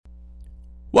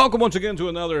Welcome once again to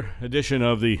another edition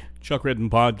of the Chuck Redden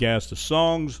Podcast, the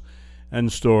Songs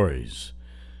and Stories.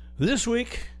 This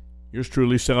week, yours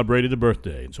truly celebrated a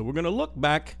birthday, and so we're going to look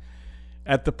back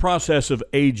at the process of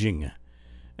aging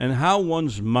and how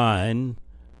one's mind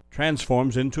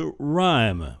transforms into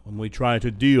rhyme when we try to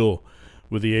deal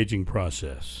with the aging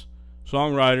process.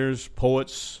 Songwriters,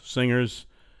 poets, singers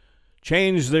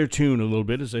change their tune a little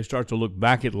bit as they start to look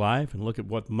back at life and look at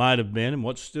what might have been and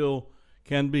what still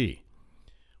can be.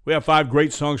 We have 5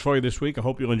 great songs for you this week. I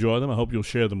hope you'll enjoy them. I hope you'll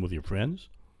share them with your friends.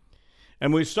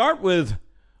 And we start with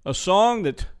a song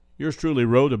that yours truly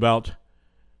wrote about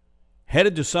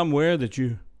headed to somewhere that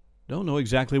you don't know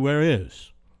exactly where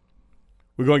is.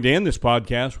 We're going to end this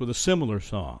podcast with a similar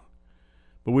song.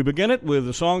 But we begin it with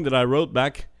a song that I wrote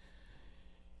back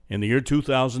in the year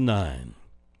 2009.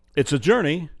 It's a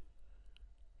journey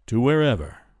to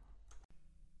wherever.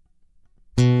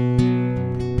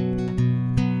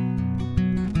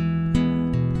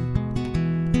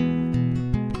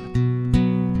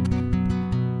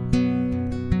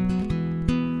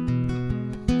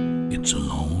 It's a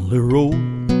lonely road,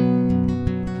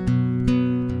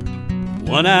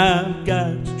 one I've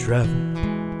got to travel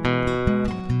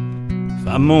if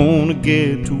I'm gonna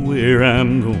get to where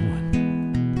I'm going,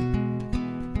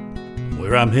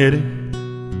 where I'm headed.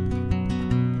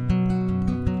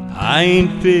 I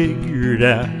ain't figured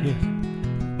out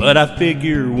yet, but I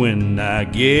figure when I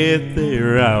get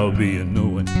there I'll be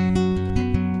a-knowing.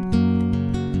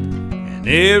 And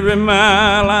every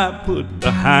mile I put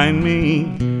behind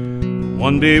me,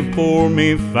 one day for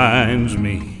me finds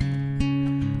me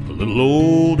a little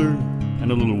older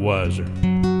and a little wiser,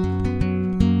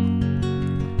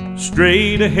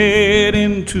 straight ahead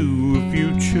into a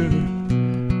future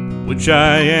which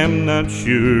I am not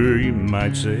sure, you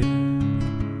might say.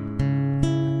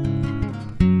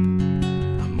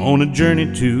 I'm on a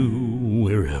journey to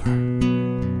wherever.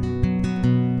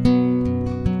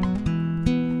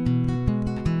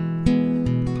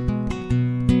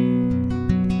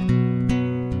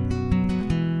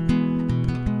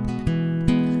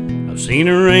 Seen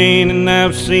the rain and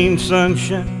I've seen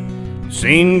sunshine,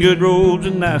 seen good roads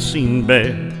and I've seen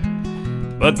bad,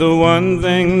 but the one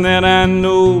thing that I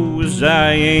know is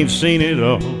I ain't seen it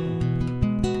all.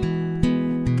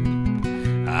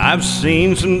 I've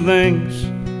seen some things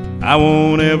I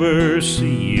won't ever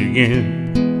see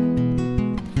again,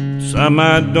 some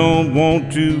I don't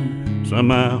want to,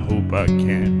 some I hope I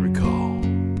can't recall.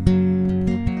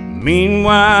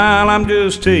 Meanwhile I'm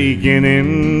just taking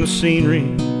in the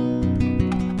scenery,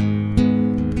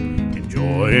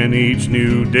 and each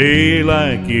new day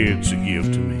like it's a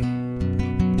gift to me.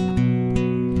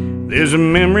 There's a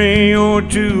memory or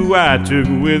two I took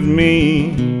with me,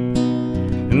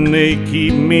 and they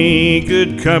keep me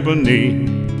good company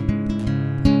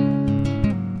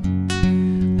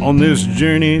on this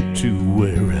journey to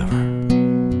wherever.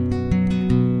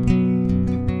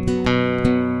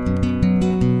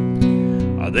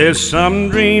 There's some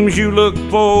dreams you look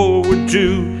forward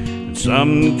to,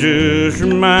 some just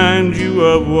remind you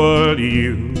of what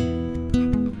you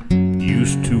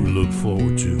used to look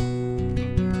forward to.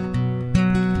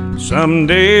 Some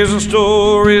days are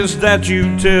stories that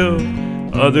you tell,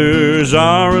 others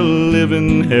are a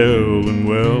living hell, and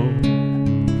well,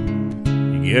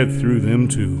 you get through them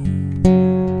too.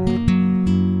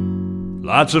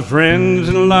 Lots of friends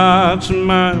and lots of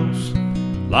miles,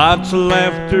 lots of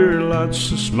laughter,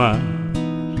 lots of smiles,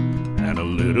 and a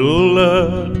little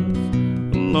love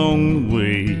along the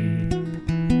way.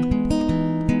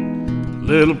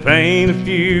 Little pain, a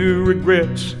few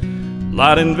regrets,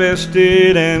 lot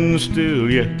invested and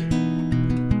still yet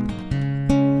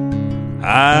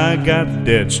I got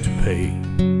debts to pay.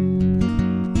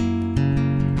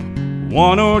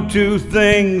 One or two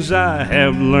things I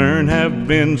have learned have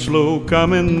been slow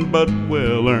coming but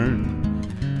well earned.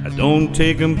 I don't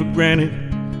take them for granted,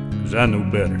 'cause I know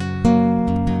better.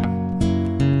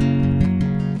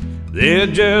 They're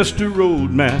just a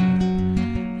road map,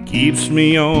 keeps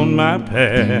me on my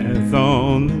path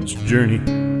on this journey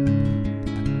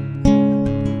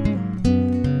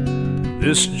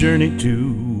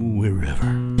to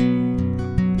wherever.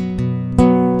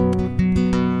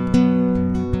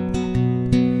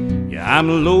 Yeah,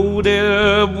 I'm loaded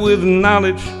up with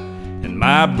knowledge, and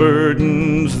my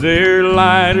burdens, they're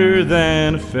lighter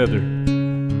than a feather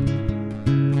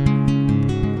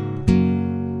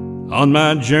on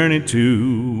my journey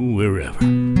to wherever.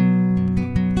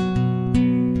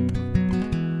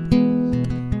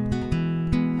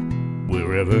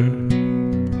 Wherever.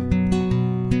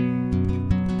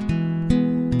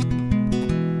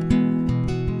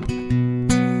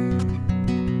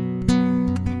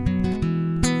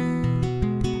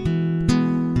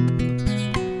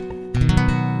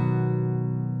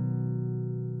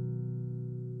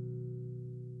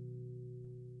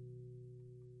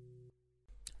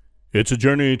 It's a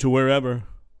Journey to Wherever,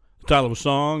 the title of a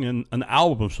song and an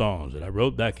album of songs that I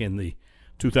wrote back in the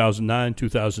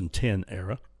 2009-2010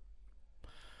 era.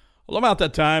 Well, about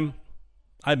that time,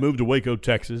 I'd moved to Waco,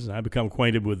 Texas, and I'd become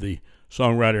acquainted with the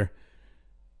songwriter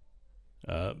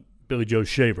Billy Joe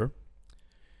Shaver.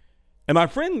 And my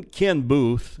friend Ken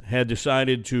Booth had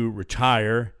decided to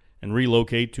retire and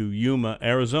relocate to Yuma,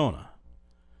 Arizona.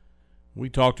 We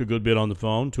talked a good bit on the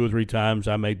phone. 2 or 3 times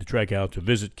I made the trek out to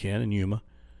visit Ken in Yuma.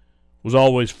 It was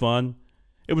always fun.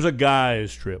 It was a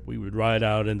guy's trip. We would ride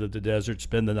out into the desert,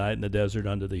 spend the night in the desert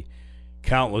under the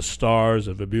countless stars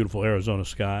of a beautiful Arizona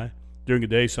sky. During the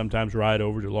day, sometimes ride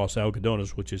over to Los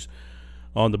Algodones, which is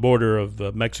on the border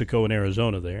of Mexico and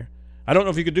Arizona there. I don't know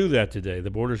if you could do that today.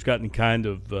 The border's gotten kind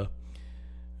of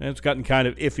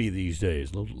iffy these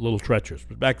days, a little treacherous.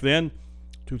 But back then,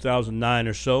 2009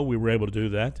 or so, we were able to do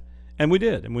that. And we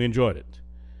did, and we enjoyed it.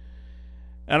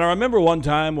 And I remember one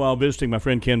time while visiting my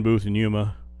friend Ken Booth in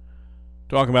Yuma,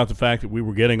 talking about the fact that we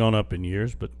were getting on up in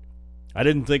years, but I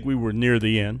didn't think we were near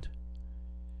the end.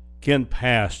 Ken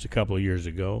passed a couple of years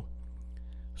ago,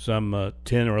 some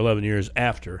 10 or 11 years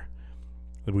after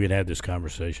that we had had this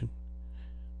conversation.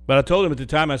 But I told him at the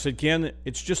time, I said, Ken,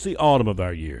 it's just the autumn of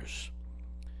our years.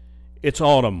 It's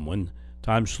autumn when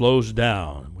time slows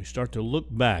down and we start to look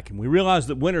back and we realize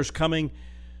that winter's coming,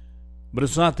 but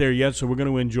it's not there yet, so we're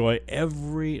going to enjoy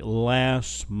every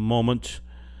last moment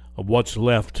of what's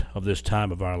left of this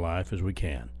time of our life as we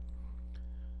can.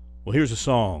 Well, here's a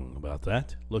song about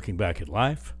that, looking back at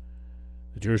life,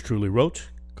 that yours truly wrote,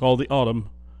 called The Autumn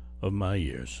of My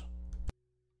Years.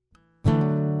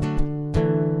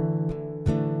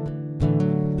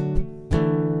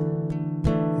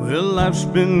 Well, life's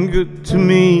been good to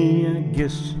me, I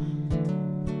guess.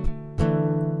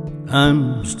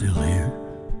 I'm still here.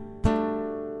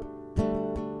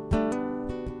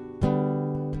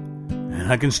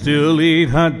 I can still eat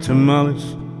hot tamales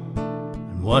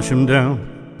and wash them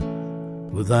down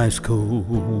with ice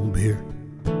cold beer.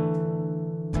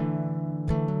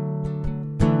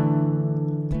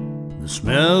 The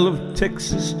smell of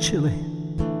Texas chili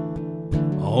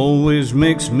always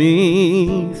makes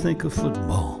me think of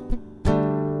football.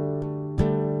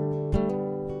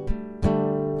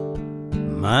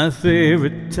 My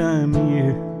favorite time of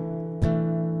year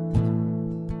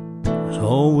has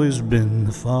always been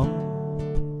the fall.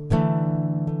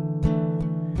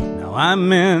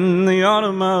 I'm in the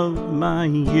autumn of my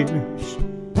years,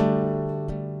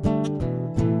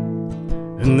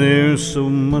 and there's so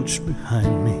much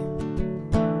behind me.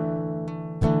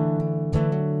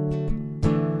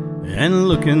 And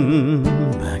looking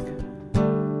back,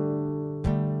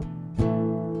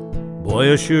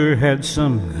 boy, I sure had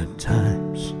some good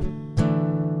times.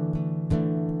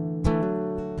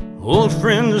 Old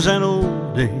friends and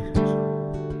old days,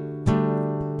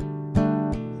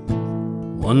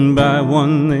 one by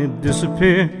one they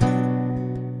disappear.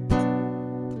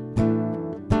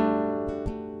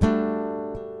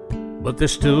 But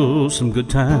there's still some good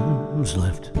times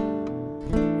left.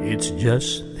 It's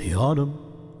just the autumn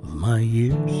of my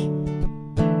years.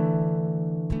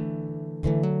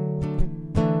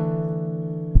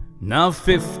 Now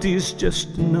 50's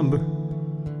just a number,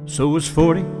 so is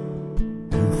 40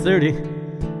 and 30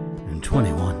 and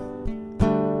 21.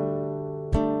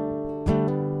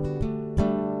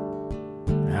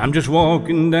 I'm just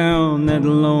walking down that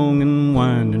long and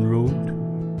winding road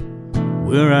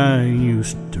where I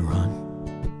used to run.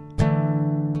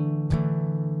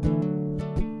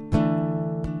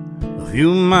 A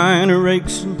few minor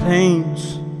aches and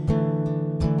pains,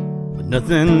 but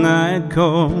nothing I'd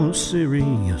call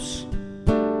serious.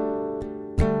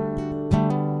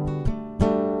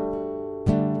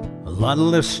 A lot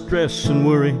less stress and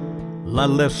worry, a lot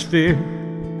less fear,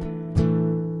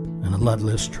 and a lot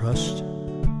less trust.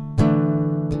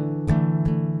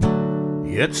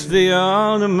 It's the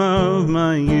autumn of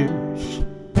my years.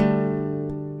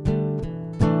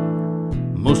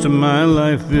 Most of my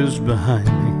life is behind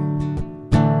me,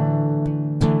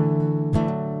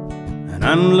 and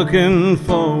I'm looking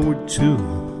forward to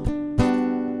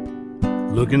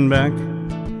looking back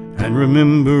and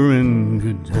remembering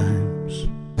good times.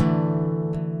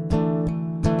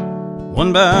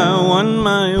 One by one,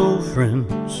 my old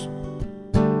friends,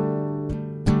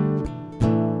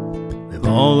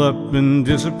 all up and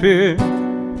disappear.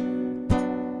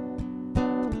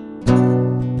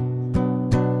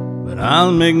 But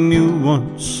I'll make new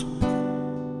ones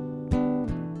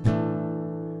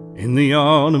in the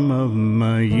autumn of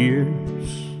my years.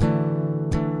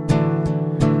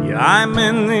 Yeah, I'm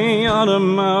in the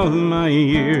autumn of my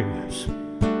years,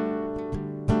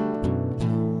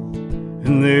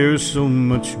 and there's so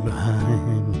much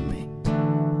behind me.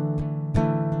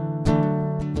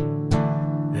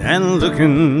 and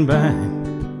looking back,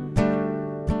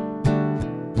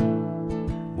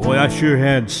 boy, I sure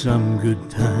had some good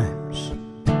times.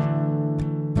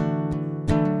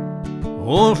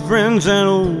 Old friends and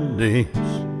old days,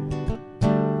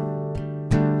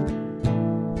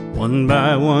 one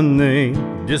by one they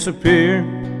disappear.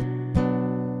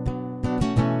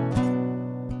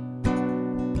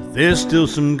 But there's still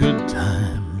some good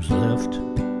times left.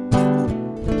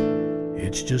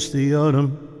 It's just the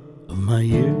autumn of my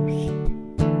years.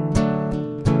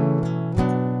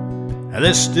 And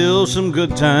there's still some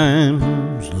good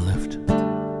times left.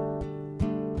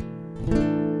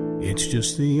 It's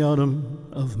just the autumn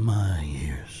of my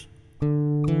years.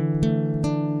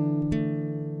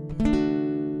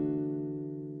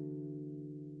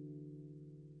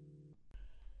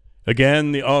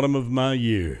 Again, the autumn of my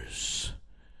years.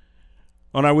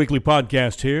 On our weekly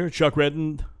podcast here, Chuck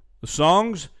Redden, the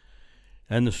songs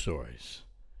and the stories.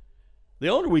 The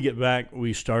older we get back,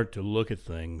 we start to look at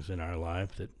things in our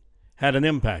life that had an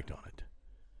impact on it.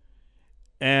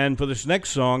 And for this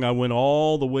next song, I went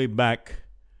all the way back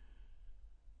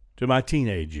to my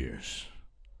teenage years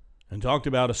and talked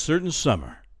about a certain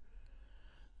summer.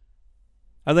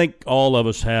 I think all of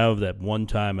us have that one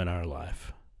time in our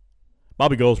life.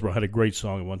 Bobby Goldsboro had a great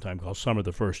song at one time called Summer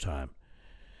the First Time.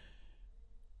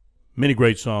 Many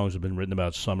great songs have been written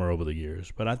about summer over the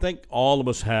years, but I think all of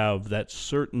us have that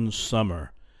certain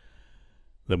summer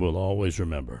that we'll always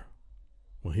remember.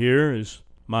 Well, here is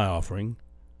my offering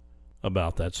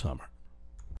about that summer.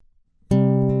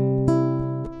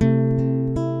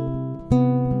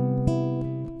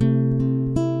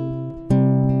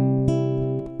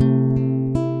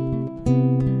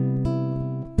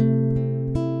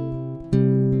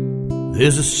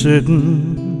 There's a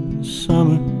certain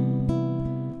summer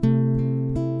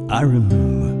I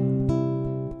remember,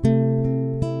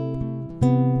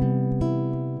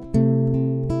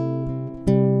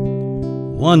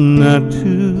 one not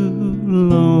too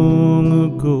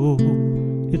long ago,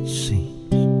 it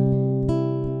seems.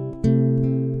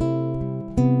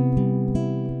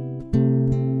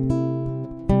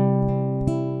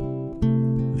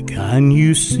 The kind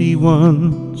you see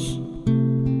once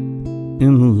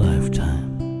in a lifetime.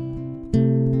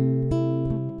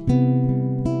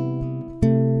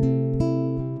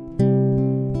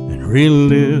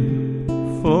 Relive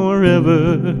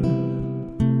forever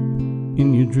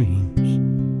in your dreams.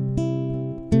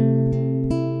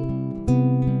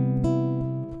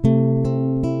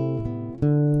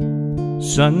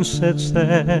 Sunsets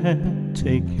that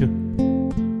take your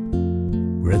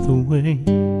breath away.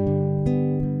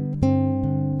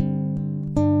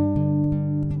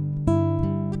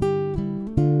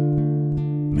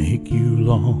 Make you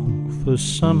long for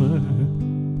summer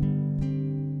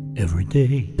every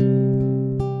day.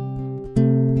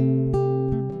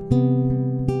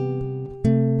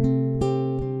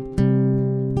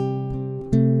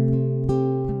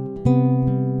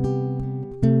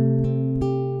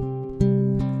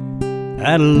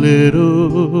 At a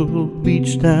little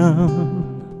beach down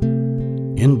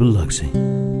in Biloxi,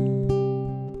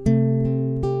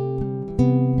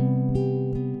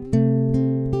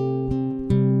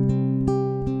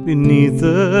 beneath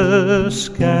the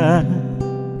sky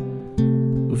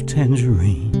of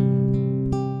tangerine,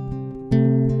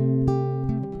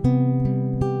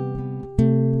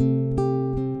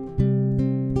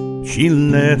 she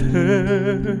let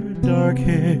her dark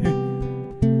hair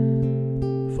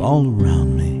fall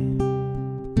around me.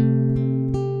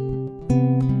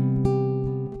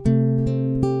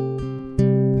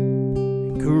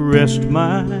 Caressed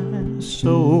my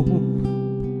soul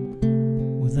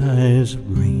with eyes of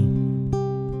green.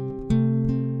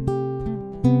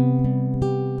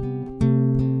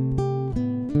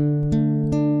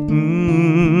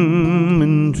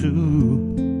 Into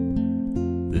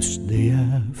this day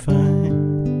I find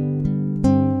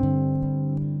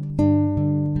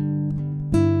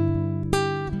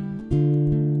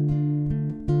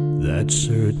that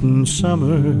certain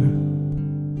summer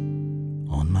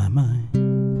on my mind.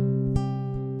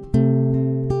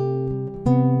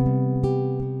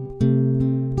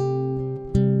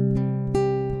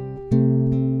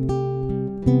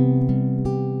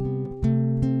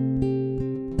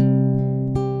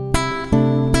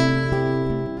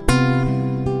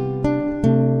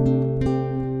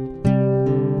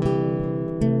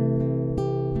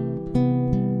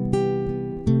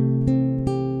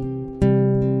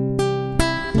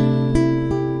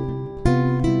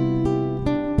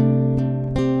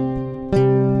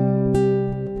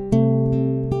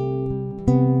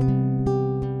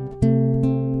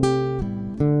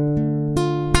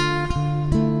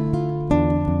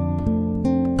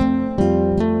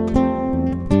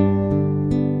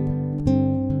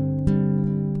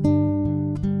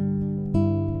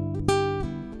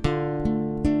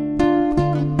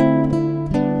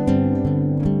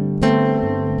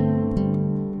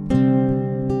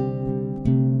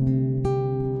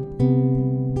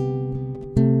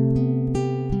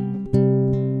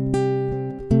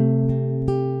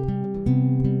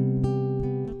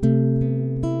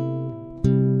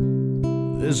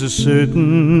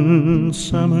 certain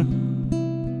summer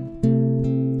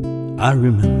I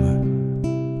remember.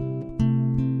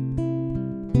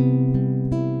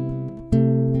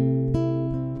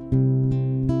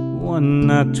 One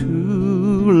not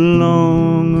too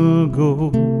long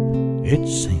ago, it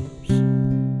seems.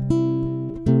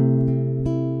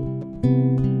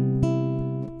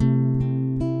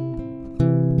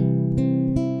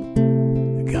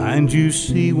 The kind you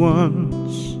see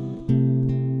once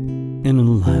in a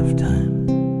lifetime.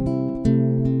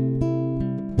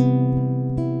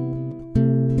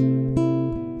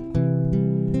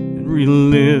 And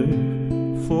relive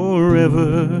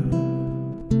forever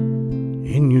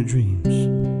in your dreams.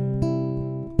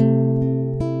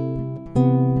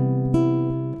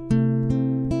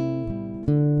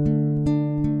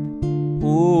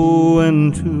 Oh,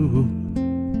 and to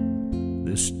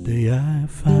this day I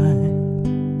find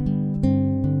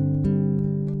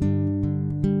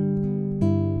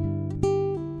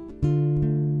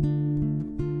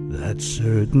that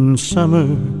certain summer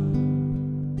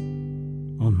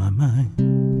on my mind.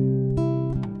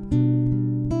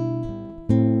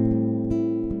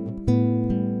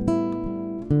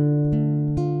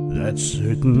 That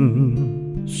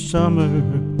certain summer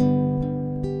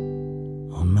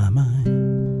on my mind.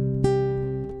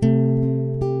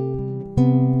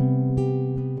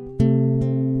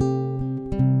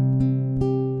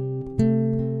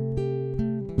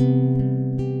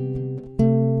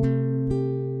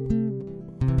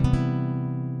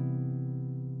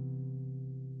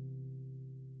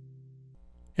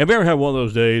 Have you ever had one of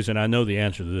those days, and I know the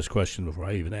answer to this question before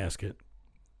I even ask it?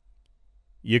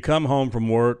 You come home from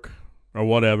work or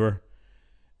whatever,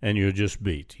 and you're just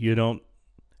beat. You don't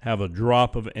have a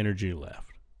drop of energy left.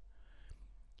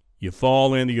 You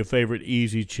fall into your favorite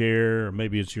easy chair, or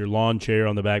maybe it's your lawn chair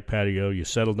on the back patio. You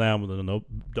settle down with an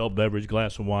adult beverage,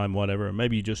 glass of wine, whatever. Or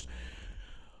maybe you just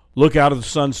look out at the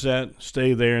sunset,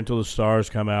 stay there until the stars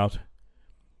come out,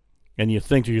 and you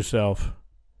think to yourself,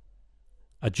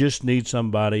 I just need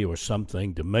somebody or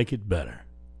something to make it better.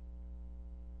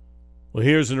 Well,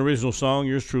 here's an original song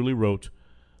yours truly wrote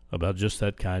about just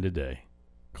that kind of day.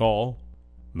 Call,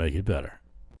 Make It Better.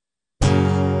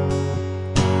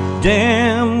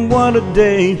 Damn, what a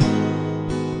day.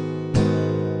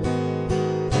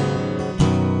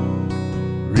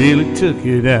 Really took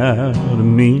it out of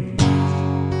me.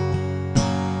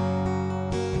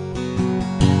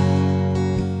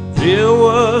 There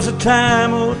was a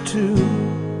time or two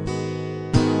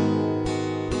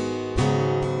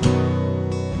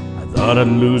I thought I'd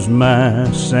lose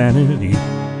my sanity,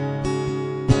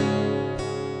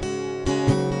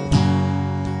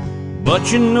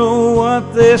 but you know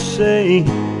what they say,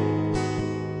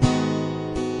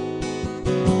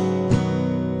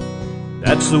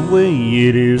 that's the way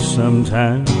it is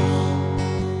sometimes.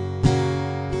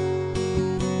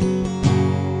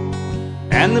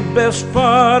 And the best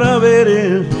part of it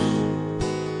is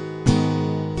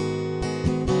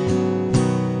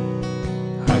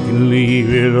I can leave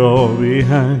it all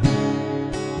behind.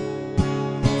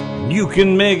 You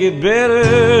can make it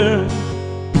better.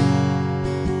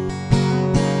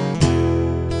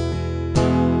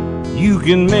 You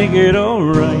can make it all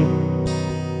right.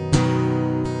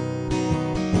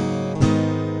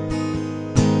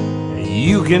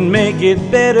 You can make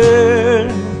it better.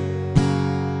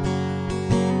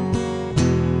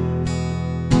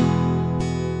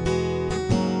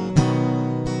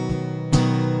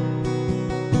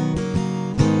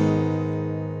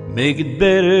 Make it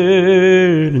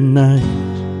better tonight.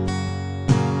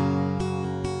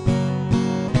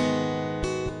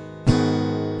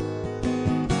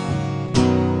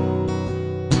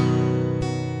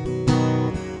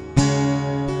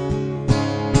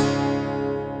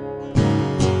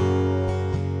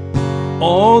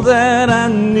 All that I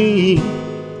need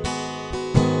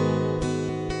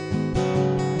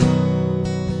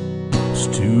is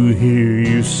to hear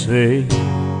you say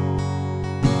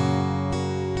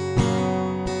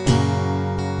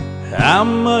how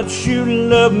much you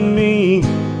love me,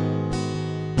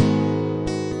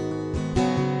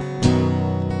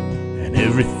 and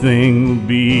everything will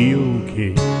be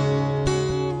okay.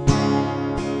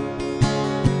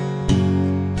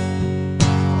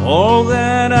 All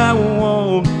that I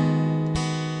want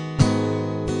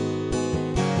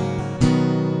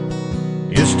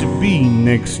is to be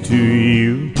next to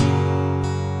you.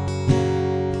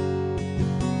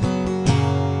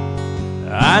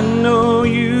 I know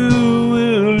you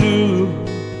will do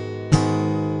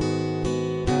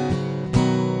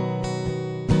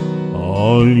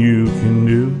all you can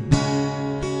do,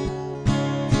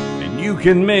 and you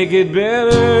can make it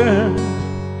better.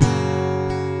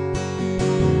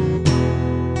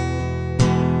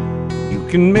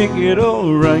 can make it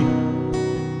all right.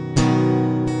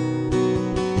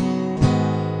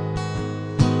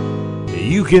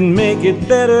 You can make it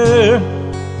better.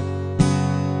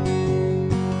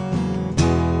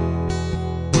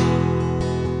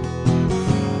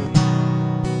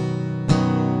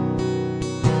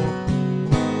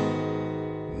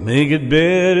 Make it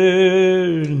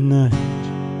better tonight.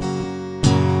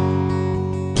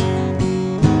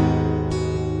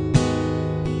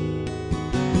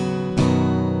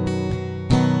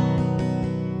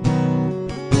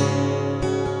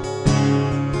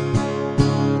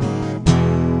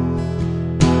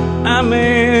 I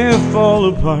may fall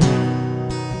apart,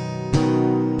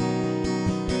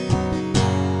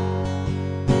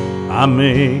 I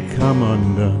may come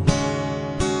undone.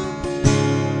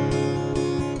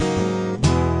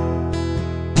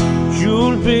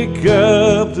 You'll pick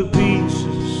up the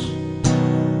pieces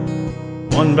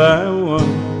one by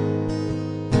one,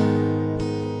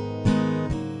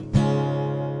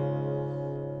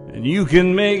 and you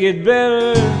can make it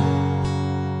better.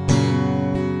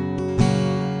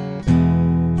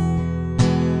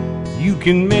 You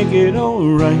can make it all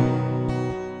right.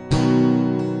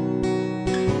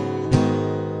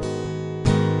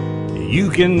 You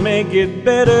can make it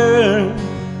better.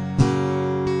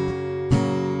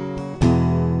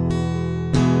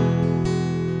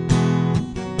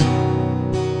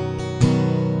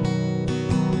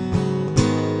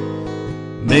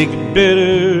 Make it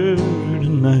better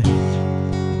tonight.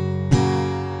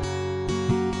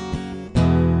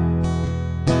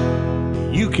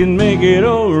 You can make it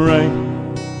all right.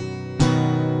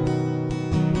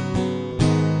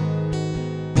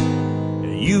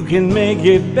 You can make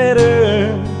it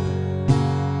better.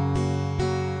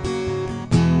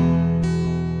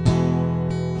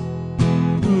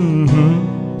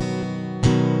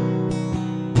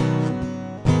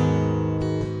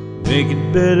 Make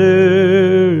it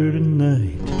better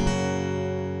tonight.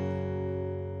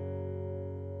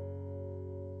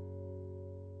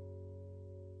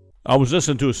 I was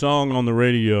listening to a song on the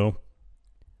radio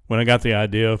when I got the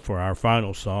idea for our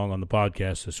final song on the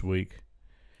podcast this week.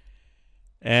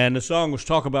 And the song was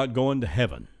Talk About Going to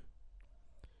Heaven.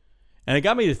 And it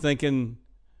got me to thinking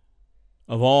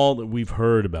of all that we've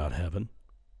heard about heaven.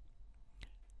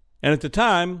 And at the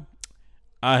time,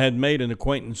 I had made an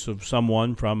acquaintance of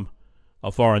someone from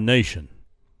a foreign nation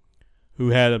who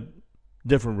had a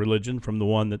different religion from the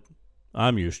one that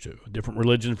I'm used to, a different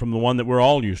religion from the one that we're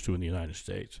all used to in the United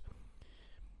States.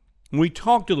 And we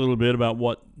talked a little bit about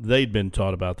what they'd been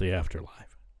taught about the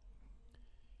afterlife.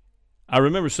 I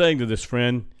remember saying to this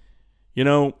friend, you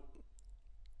know,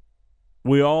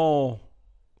 we all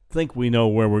think we know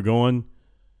where we're going,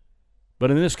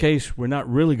 but in this case, we're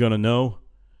not really going to know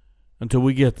until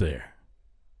we get there.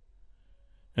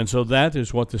 And so that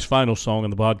is what this final song on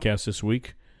the podcast this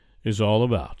week is all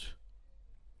about.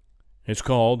 It's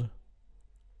called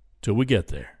Till We Get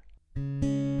There.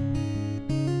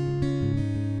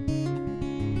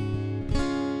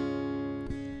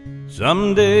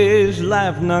 Some days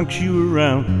life knocks you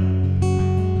around.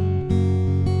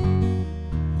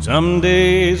 Some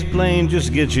days the plane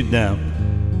just gets you down.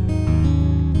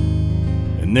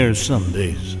 And there's some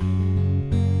days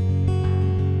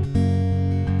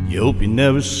you hope you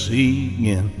never see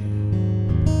again.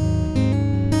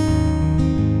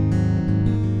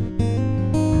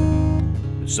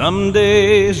 Some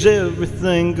days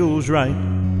everything goes right,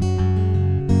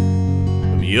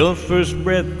 from your first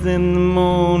breath in the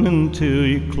morning till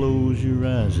you close your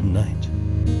eyes at night.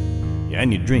 Yeah,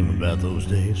 and you dream about those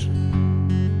days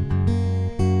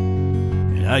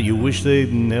and how you wish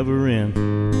they'd never end.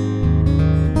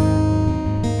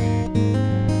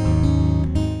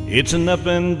 It's an up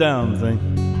and down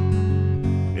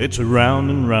thing, it's a round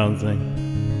and round thing.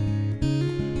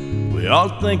 We all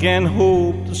think and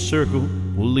hope the circle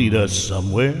will lead us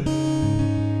somewhere,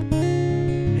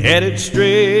 headed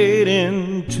straight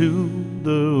into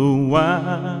the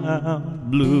wild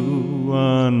blue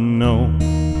unknown.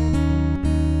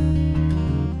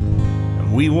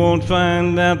 And we won't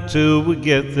find out till we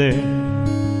get there.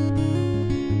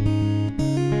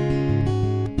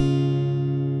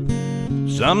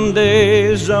 Some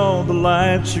days all the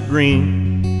lights are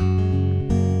green,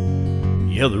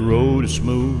 yeah, the road is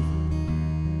smooth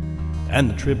and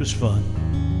the trip is fun.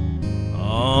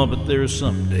 Oh, but there are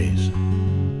some days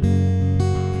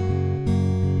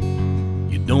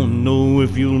you don't know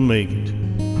if you'll make it.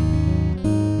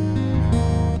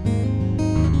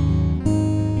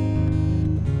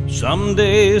 Some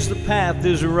days the path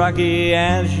is rocky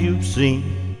as you've seen,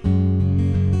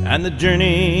 and the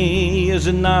journey is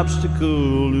an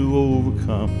obstacle to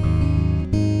overcome.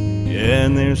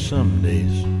 And there's some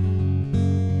days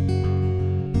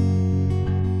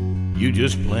you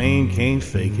just plain can't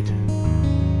fake it.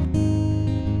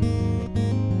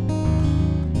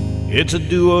 It's a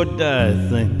do or die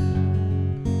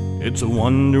thing. It's a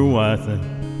wonder why thing.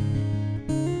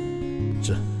 It's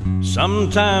a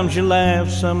sometimes you laugh,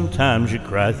 sometimes you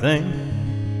cry thing.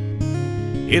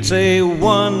 It's a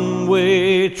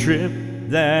one-way trip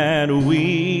that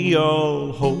we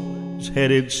all hope is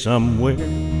headed somewhere.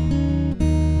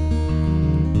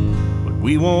 But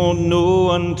we won't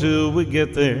know until we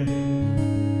get there.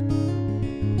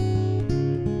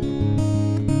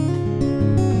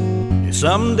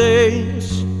 Some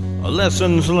days are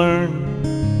lessons learned,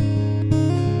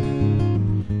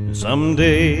 and some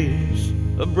days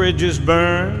are bridges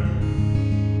burned,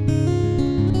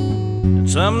 and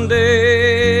some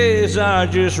days are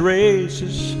just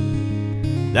races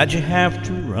that you have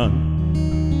to run.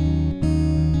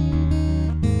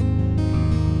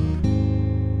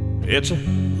 It's a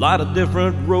lot of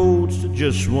different roads to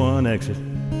just one exit.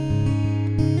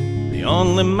 The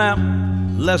only map,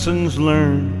 lessons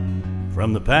learned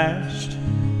from the past.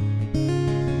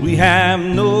 We have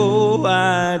no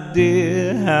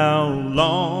idea how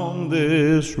long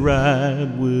this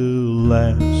ride will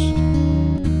last,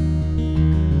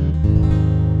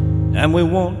 and we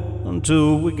won't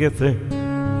until we get there.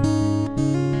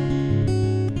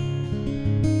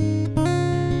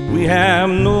 We have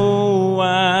no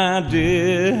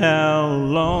idea how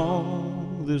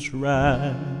long this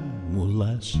ride will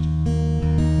last,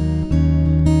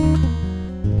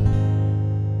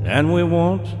 and we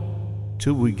won't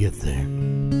till we get there.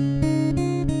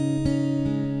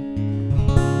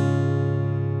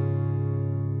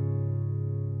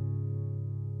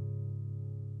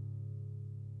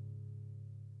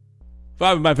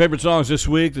 Five of my favorite songs this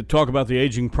week that talk about the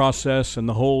aging process and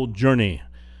the whole journey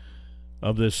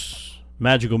of this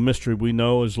magical mystery we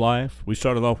know as life. We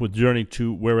started off with Journey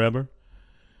to Wherever,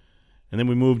 and then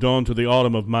we moved on to The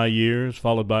Autumn of My Years,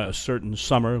 followed by A Certain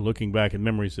Summer, looking back at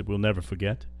memories that we'll never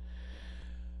forget.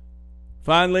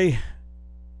 Finally,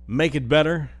 Make It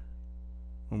Better,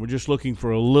 when we're just looking for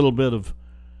a little bit of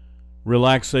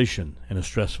relaxation in a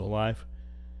stressful life.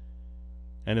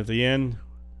 And at the end,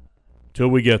 till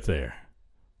we get there,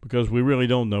 because we really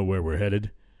don't know where we're headed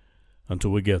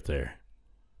until we get there.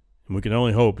 And we can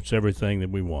only hope it's everything that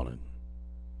we wanted.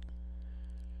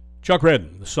 Chuck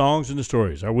Redden, the songs and the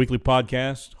stories, our weekly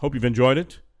podcast. Hope you've enjoyed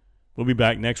it. We'll be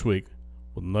back next week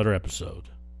with another episode.